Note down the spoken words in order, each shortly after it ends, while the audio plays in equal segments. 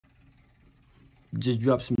just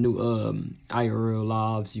dropped some new IRL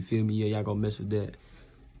lives, you feel me? Yeah, y'all gonna mess with that.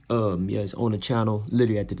 Yeah, it's on the channel.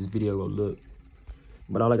 Literally after this video, go look.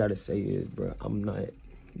 But all I gotta say is, bro, I'm not,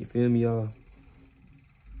 you feel me, y'all?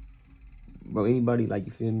 Bro, anybody, like,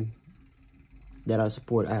 you feel me, that I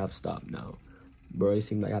support, I have stopped now. Bro, it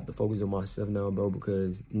seems like I have to focus on myself now, bro,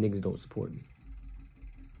 because niggas don't support me.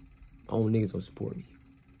 All niggas don't support me.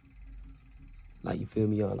 Like, you feel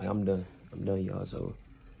me, y'all? Like, I'm done, y'all. So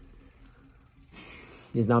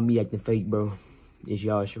it's not me acting fake, bro. It's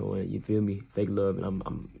y'all showing, you feel me, fake love, and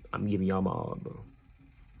I'm giving y'all my all, bro.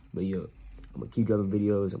 But yeah, I'm gonna keep dropping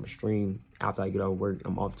videos. I'm gonna stream after I get off work.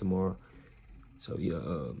 I'm off tomorrow. So yeah,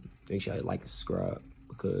 make sure you like and subscribe,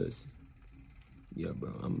 because yeah,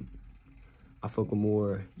 bro, I fuck with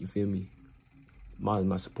more, you feel me?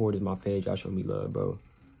 My supporters, my fans, y'all show me love, bro.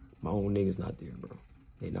 My own niggas not there, bro.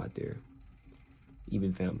 They not there.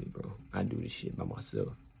 Even family, bro. I do this shit by myself.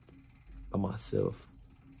 By myself.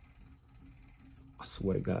 I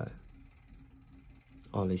swear to God.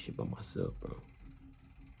 All this shit by myself, bro.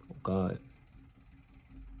 Oh God.